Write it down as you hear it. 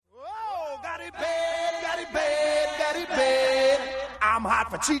baby, I'm hot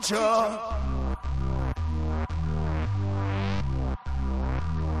for teacher.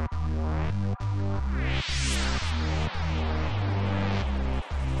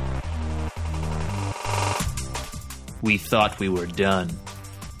 We thought we were done.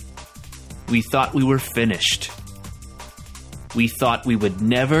 We thought we were finished. We thought we would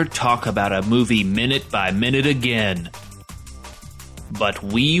never talk about a movie minute by minute again. But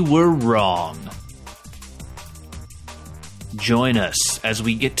we were wrong. Join us as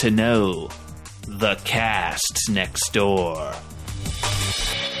we get to know the cast next door.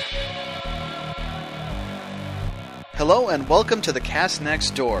 Hello and welcome to the Cast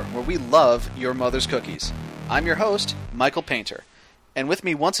Next Door, where we love your mother's cookies. I'm your host, Michael Painter. And with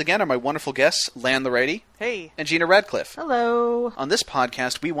me once again are my wonderful guests, Lan Lorady. Hey. And Gina Radcliffe. Hello. On this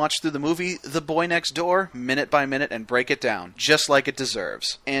podcast, we watch through the movie The Boy Next Door, minute by minute, and break it down, just like it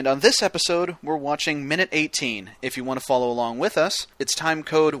deserves. And on this episode, we're watching minute 18. If you want to follow along with us, it's time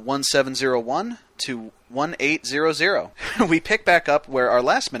code 1701 to 1800. We pick back up where our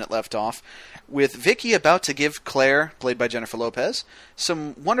last minute left off, with Vicky about to give Claire, played by Jennifer Lopez,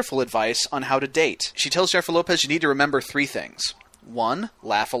 some wonderful advice on how to date. She tells Jennifer Lopez you need to remember 3 things. 1,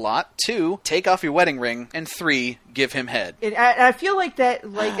 laugh a lot. 2, take off your wedding ring. And 3, give him head. I feel like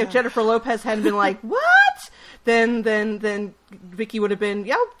that, like, if Jennifer Lopez hadn't been like, what? Then Vicky would have been,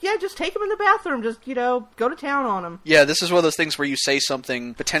 yeah, just take him in the bathroom. Just, go to town on him. Yeah, this is one of those things where you say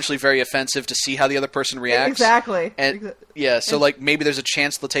something potentially very offensive to see how the other person reacts. Exactly. And yeah, so like maybe there's a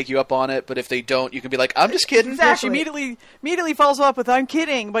chance they'll take you up on it, but if they don't, you can be like, I'm just kidding. Exactly. Yeah, she immediately follows up with, I'm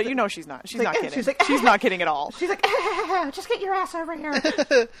kidding, but she's not. She's not kidding. She's not kidding at all. She's like, just get your ass over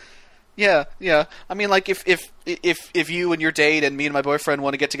here. Yeah. I mean, like, if you and your date and me and my boyfriend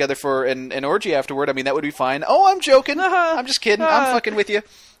want to get together for an orgy afterward, I mean, that would be fine. Oh, I'm joking. I'm just kidding. I'm fucking with you.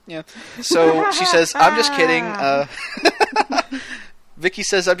 Yeah. So she says, I'm just kidding. Vicky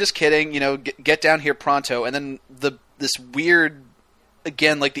says, I'm just kidding. Get down here pronto. And then this weird,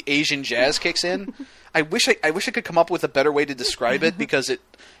 again, like the Asian jazz kicks in. I wish I could come up with a better way to describe it because it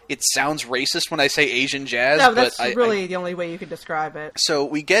sounds racist when I say Asian jazz. No, that's but really the only way you could describe it. So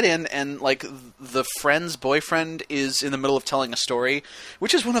we get in, and like the friend's boyfriend is in the middle of telling a story,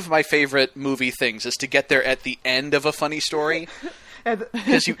 which is one of my favorite movie things, is to get there at the end of a funny story.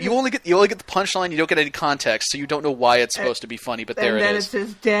 Because you only get the punchline, you don't get any context, so you don't know why it's supposed to be funny. But there it is. And then it's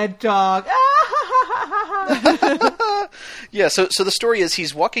his dead dog. Yeah. So the story is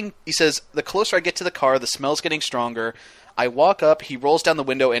he's walking. He says, the closer I get to the car, the smell's getting stronger. I walk up, he rolls down the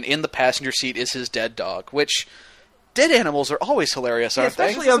window, and in the passenger seat is his dead dog, which dead animals are always hilarious, aren't they?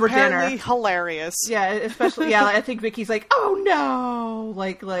 Especially over dinner. Hilarious. Yeah, especially, I think Vicky's like, oh no!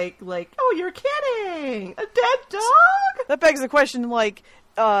 Like, oh, you're kidding! A dead dog? That begs the question,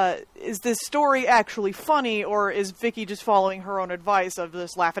 is this story actually funny, or is Vicky just following her own advice of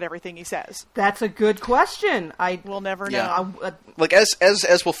just laugh at everything he says? That's a good question. We'll never know. Yeah. Like, as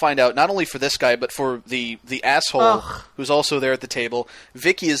we'll find out, not only for this guy, but for the asshole who's also there at the table,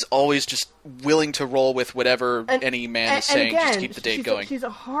 Vicky is always just willing to roll with whatever any man is saying, again, just to keep the date going. She's a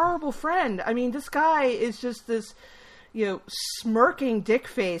horrible friend. I mean, this guy is just this, smirking dick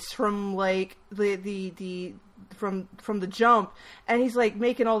face from, like, from the jump, and he's like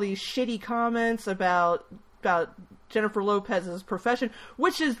making all these shitty comments about Jennifer Lopez's profession,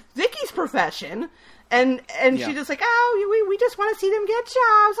 which is Vicky's profession, and she's just like, oh, we just want to see them get jobs.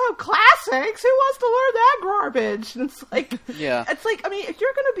 Oh, classics. Who wants to learn that garbage? And it's like, it's like, I mean, if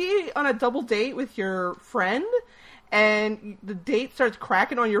you're gonna be on a double date with your friend and the date starts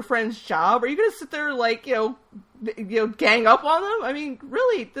cracking on your friend's job, are you gonna sit there like gang up on them? I mean,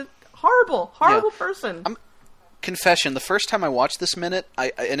 really, the horrible person. Confession, the first time I watched this minute,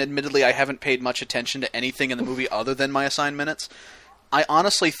 and admittedly I haven't paid much attention to anything in the movie other than my assigned minutes, I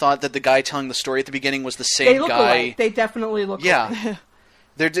honestly thought that the guy telling the story at the beginning was the same guy. Alike. They definitely look alike.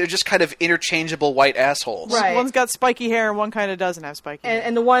 They're just kind of interchangeable white assholes. Right. One's got spiky hair and one kind of doesn't have spiky hair.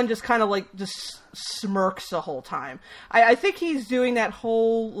 And the one just kind of like just smirks the whole time. I think he's doing that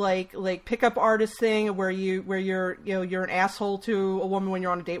whole like pickup artist thing where you're an asshole to a woman when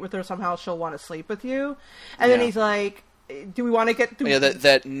you're on a date with her. Somehow she'll want to sleep with you, and then he's like, "Do we want to get through?"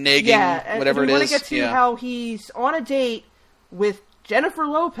 That nagging, whatever it is. Do we want to get to how he's on a date with Jennifer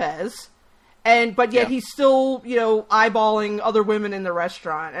Lopez? But yet he's still, eyeballing other women in the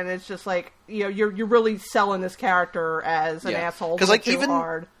restaurant, and it's just like, you're really selling this character as an asshole. Because even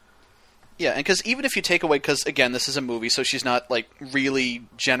hard. Yeah, and because even if you take away, because again, this is a movie, so she's not like really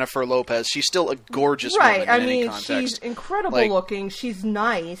Jennifer Lopez. She's still a gorgeous woman in any context. She's incredible looking. She's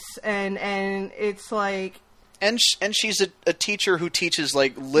nice, and it's like. And she's a teacher who teaches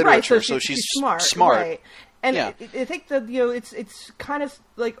like literature, right, so she's smart. Right. And I think that, it's kind of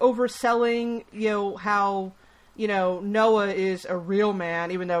like overselling, how, Noah is a real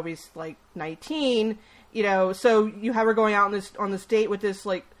man, even though he's like 19, so you have her going out on this date with this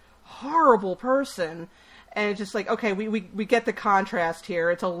like horrible person. And it's just like, okay, we get the contrast here.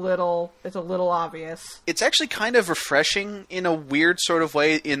 It's a little obvious. It's actually kind of refreshing in a weird sort of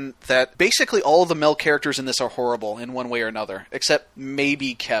way, in that basically all of the male characters in this are horrible in one way or another, except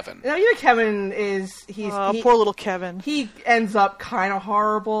maybe Kevin. Kevin poor little Kevin. He ends up kind of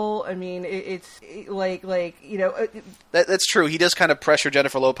horrible. I mean, That's true. He does kind of pressure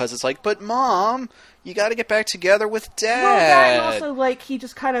Jennifer Lopez. It's like, but Mom, you got to get back together with Dad. Well, that, and also, like, he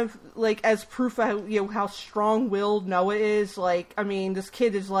just kind of, like, as proof of, how strong-willed Noah is, like, I mean, this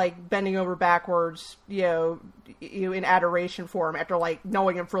kid is, like, bending over backwards, in adoration for him after, like,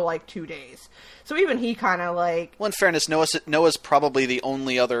 knowing him for, like, 2 days. So even he kind of, like... Well, in fairness, Noah's probably the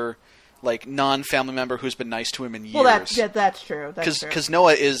only other, like, non-family member who's been nice to him in years. Well, that's true. Because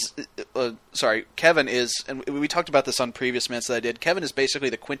Noah is... Kevin is... And we talked about this on previous minutes that I did. Kevin is basically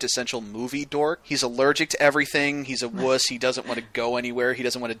the quintessential movie dork. He's allergic to everything. He's a wuss. He doesn't want to go anywhere. He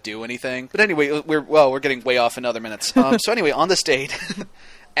doesn't want to do anything. But anyway, we're getting way off in other minutes. So anyway, on this date,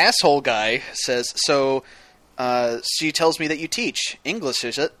 asshole guy says, so she tells me that you teach English,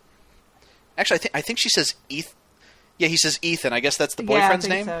 is it? Actually, I think she says Ethan. Yeah, he says Ethan. I guess that's the boyfriend's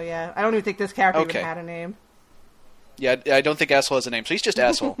name? So, yeah. I don't even think this character even had a name. Yeah, I don't think asshole has a name, so he's just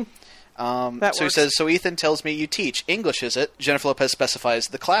asshole. So works. He says, so Ethan tells me you teach English, is it? Jennifer Lopez specifies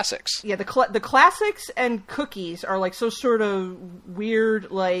the classics. Yeah, the classics and cookies are like some sort of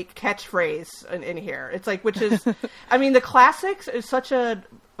weird like catchphrase in here. It's like, which is, I mean, the classics is such a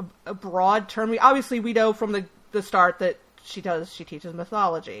broad term. Obviously, we know from the start that she teaches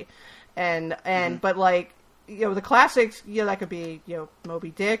mythology, and but like, the classics, that could be, Moby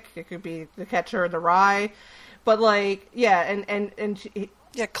Dick, it could be The Catcher in the Rye, but like, yeah, and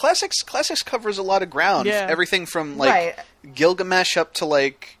yeah, classics covers a lot of ground. Yeah. Everything from like Gilgamesh up to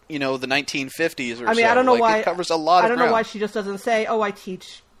like, the 1950s or so. I mean, I don't know why it covers a lot of ground. I don't know why she just doesn't say, "Oh, I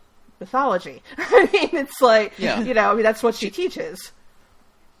teach mythology." I mean, it's like, I mean, that's what she teaches.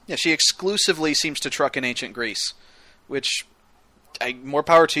 Yeah, she exclusively seems to truck in ancient Greece, which more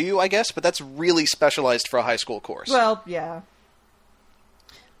power to you, I guess, but that's really specialized for a high school course. Well, yeah.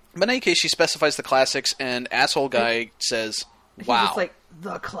 But in any case, she specifies the classics, and asshole guy says, wow. He's just like,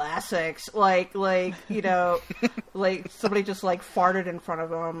 the classics. Like, like somebody just, like, farted in front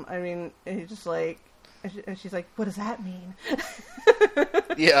of him. I mean, and he's just like... And she's like, what does that mean?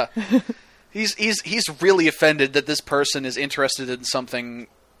 Yeah. He's really offended that this person is interested in something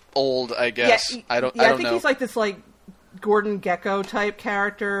old, I guess. Yeah, I don't I think know. He's like this, like, Gordon Gekko type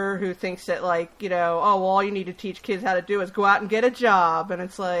character who thinks that, like, all you need to teach kids how to do is go out and get a job. And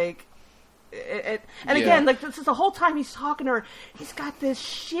it's like... again, like, this is the whole time he's talking to her, he's got this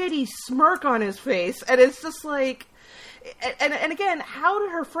shitty smirk on his face. And it's just like... And again, how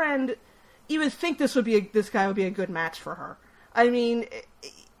did her friend even think this guy would be a good match for her? I mean...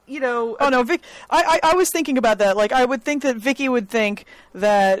 Oh no, Vic. I was thinking about that. Like, I would think that Vicky would think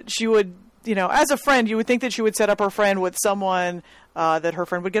that she would, as a friend, you would think that she would set up her friend with someone that her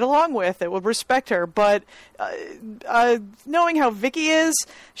friend would get along with, that would respect her. But knowing how Vicky is,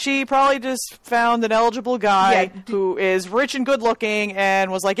 she probably just found an eligible guy who is rich and good looking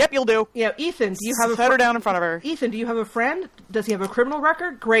and was like, "Yep, you'll do." Yeah, Ethan, do you have set her down in front of her? Ethan, do you have a friend? Does he have a criminal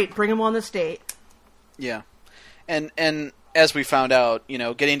record? Great, bring him on this date. Yeah, and as we found out,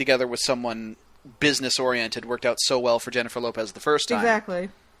 getting together with someone business-oriented worked out so well for Jennifer Lopez the first time. Exactly.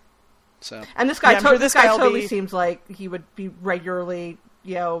 So, and this guy, this guy totally seems like he would be regularly,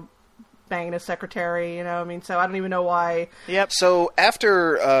 banging his secretary. I mean, so I don't even know why. Yep. So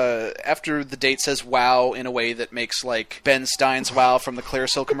after the date says "wow" in a way that makes like Ben Stein's "wow" from the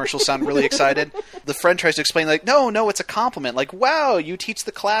Clearasil commercial sound really excited, the friend tries to explain like, no, it's a compliment. Like, wow, you teach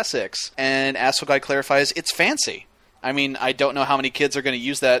the classics, and asshole guy clarifies it's fancy. I mean, I don't know how many kids are going to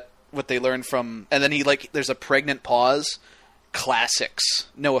use that, what they learned from... And then there's a pregnant pause. Classics.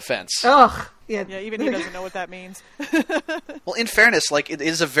 No offense. Ugh. Yeah, even he doesn't know what that means. Well, in fairness, like, it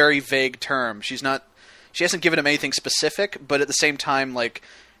is a very vague term. She hasn't given him anything specific, but at the same time, like,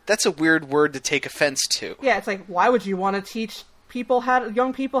 that's a weird word to take offense to. Yeah, it's like, why would you want to teach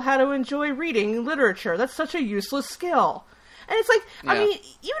young people how to enjoy reading literature? That's such a useless skill. And it's like, I mean,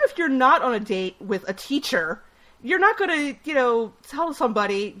 even if you're not on a date with a teacher... You're not going to, tell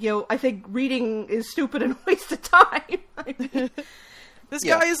somebody, I think reading is stupid and a waste of time. I mean, this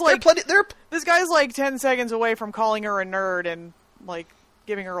guy's like 10 seconds away from calling her a nerd and, like,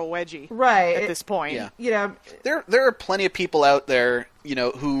 giving her a wedgie. Right. At this point. Yeah. There are plenty of people out there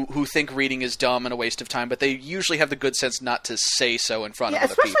who think reading is dumb and a waste of time, but they usually have the good sense not to say so in front of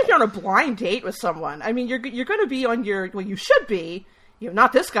other especially people. if you're on a blind date with someone. I mean, you're going to be on you should be,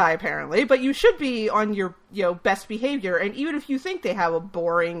 not this guy apparently, but you should be on your, best behavior. And even if you think they have a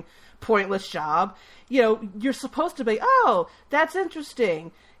boring, pointless job, you're supposed to be, oh, that's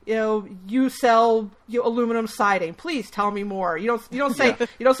interesting. You sell aluminum siding. Please tell me more. You don't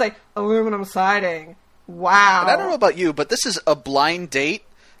say aluminum siding. Wow. And I don't know about you, but this is a blind date,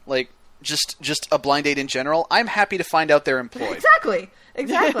 like just a blind date in general. I'm happy to find out they're employed. Exactly.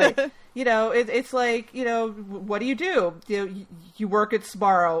 It's like, what do? You work at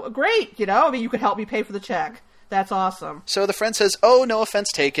Sbarro. Great. You could help me pay for the check. That's awesome. So the friend says, oh, no offense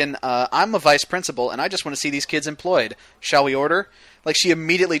taken. I'm a vice principal, and I just want to see these kids employed. Shall we order? Like, she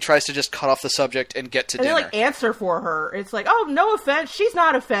immediately tries to just cut off the subject and get to dinner. And they, answer for her. It's like, oh, no offense. She's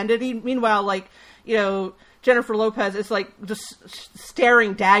not offended. Meanwhile, Jennifer Lopez is, just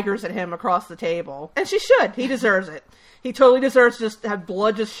staring daggers at him across the table. And she should. He deserves it. He totally deserves to just have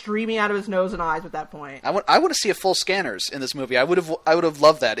blood just streaming out of his nose and eyes at that point. I want to see a full Scanners in this movie. I would have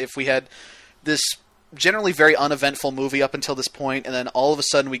loved that if we had this generally very uneventful movie up until this point, and then all of a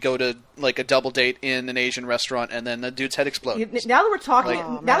sudden we go to a double date in an Asian restaurant, and then the dude's head explodes. Now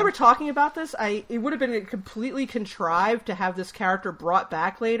that we're talking about this, it would have been completely contrived to have this character brought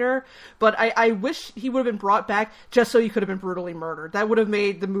back later. But I wish he would have been brought back just so he could have been brutally murdered. That would have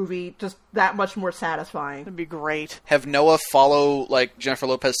made the movie just that much more satisfying. That'd be great. Have Noah follow Jennifer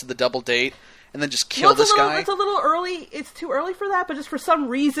Lopez to the double date, and then just kill this guy? It's a little early. It's too early for that, but just for some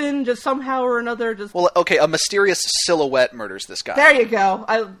reason, just somehow or another, just... Well, okay, a mysterious silhouette murders this guy. There you go.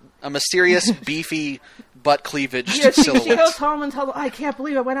 A mysterious, beefy, butt cleavage silhouette. She goes home and tells him, I can't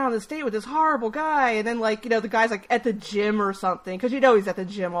believe I went out on this date with this horrible guy. And then, the guy's, at the gym or something, because he's at the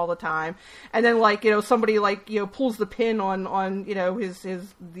gym all the time. And then, somebody, pulls the pin on his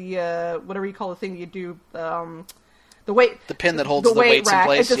whatever you call the thing you do, the pin that holds the weights rack, in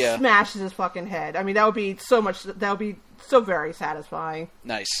place, it just smashes his fucking head. I mean, that would be so very satisfying.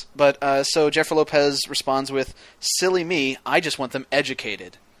 Nice. But, so Jennifer Lopez responds with, silly me, I just want them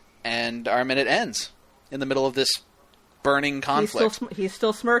educated. And our minute ends in the middle of this burning conflict. He's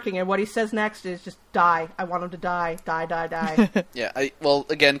still smirking, and what he says next is just, die. I want him to die. Die, die, die. Yeah,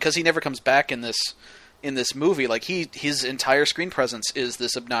 again, because he never comes back in this movie, his entire screen presence is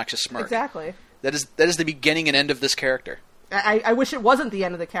this obnoxious smirk. Exactly. That is the beginning and end of this character. I wish it wasn't the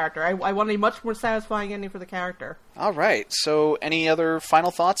end of the character. I want a much more satisfying ending for the character. All right. So, any other final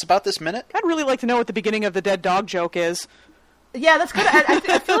thoughts about this minute? I'd really like to know what the beginning of the dead dog joke is. Yeah, that's good.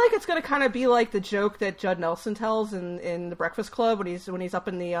 I feel like it's going to kind of be like the joke that Judd Nelson tells in The Breakfast Club when he's up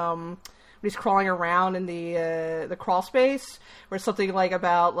in the when he's crawling around in the crawl space, where it's something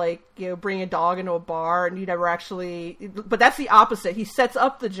about bringing a dog into a bar and you never actually. But that's the opposite. He sets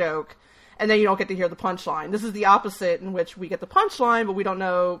up the joke, and then you don't get to hear the punchline. This is the opposite, in which we get the punchline, but we don't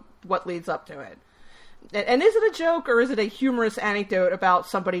know what leads up to it. And is it a joke, or is it a humorous anecdote about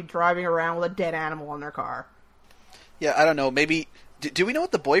somebody driving around with a dead animal in their car? Yeah, I don't know. Maybe... Do we know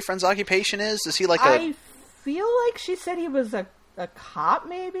what the boyfriend's occupation is? Is he I feel like she said he was a cop,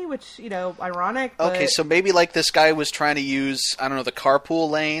 maybe, which, ironic. But... Okay, so maybe, this guy was trying to use, I don't know, the carpool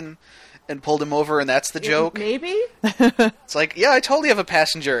lane and pulled him over, and that's the joke? Maybe. It's yeah, I totally have a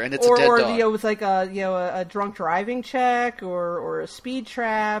passenger, and it's a dead dog. Or, it was a drunk driving check or a speed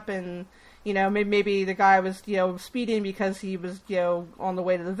trap, and... maybe the guy was, speeding because he was, on the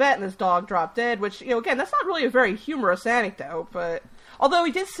way to the vet and his dog dropped dead, which, again, that's not really a very humorous anecdote, but... Although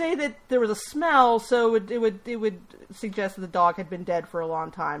he did say that there was a smell, so it would suggest that the dog had been dead for a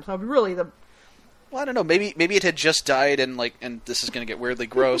long time. So really the... Well, I don't know. Maybe it had just died and this is going to get weirdly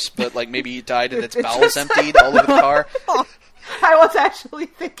gross, but maybe it died and its bowels emptied all over the car. I was actually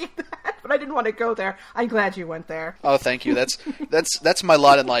thinking that, but I didn't want to go there. I'm glad you went there. Oh, thank you. That's my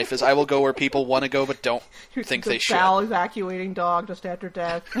lot in life, is I will go where people want to go but don't think they should. Bowel evacuating dog just after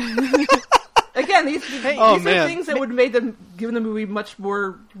death. Again, these are things that would have made them, given the movie much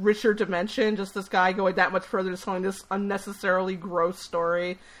more richer dimension. Just this guy going that much further, just telling this unnecessarily gross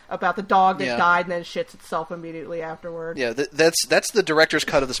story about the dog that died and then shits itself immediately afterward. Yeah, that's the director's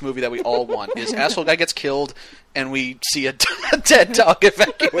cut of this movie that we all want. Is asshole guy gets killed and we see a dead dog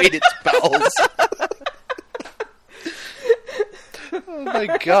evacuate its bowels. Oh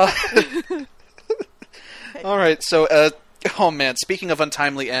my god! All right, so Oh man, speaking of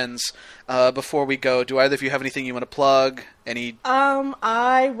untimely ends, before we go, do either of you have anything you want to plug? Any?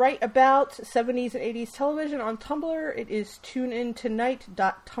 I write about 70s and 80s television on Tumblr. It is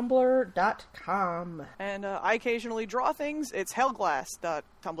tuneinTonight.tumblr.com. And I occasionally draw things. It's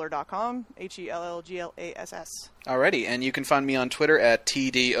hellglass.tumblr.com. HELLGLASS. Alrighty, and you can find me on Twitter at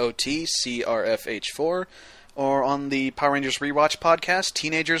TDOTCRFH4 or on the Power Rangers Rewatch podcast,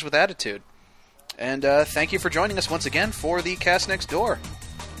 Teenagers with Attitude. And thank you for joining us once again for the Cast Next Door.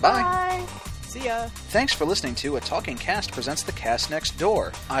 Bye. Bye. See ya. Thanks for listening to A Talking Cast Presents The Cast Next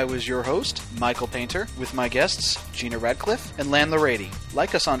Door. I was your host, Michael Painter, with my guests, Gina Radcliffe and Lan Larady.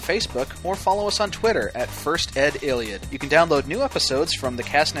 Like us on Facebook or follow us on Twitter at FirstEdIliad. You can download new episodes from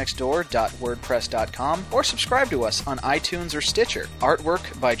thecastnextdoor.wordpress.com or subscribe to us on iTunes or Stitcher.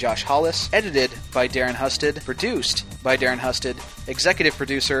 Artwork by Josh Hollis, edited by Darren Husted, produced by Darren Husted, executive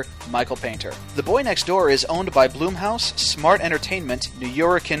producer Michael Painter. The Boy Next Door is owned by Blumhouse, Smart Entertainment, New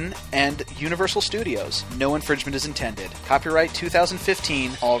Yorican, and Universal Studios. No infringement is intended. Copyright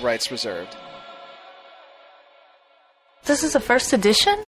 2015, all rights reserved. This is a first edition?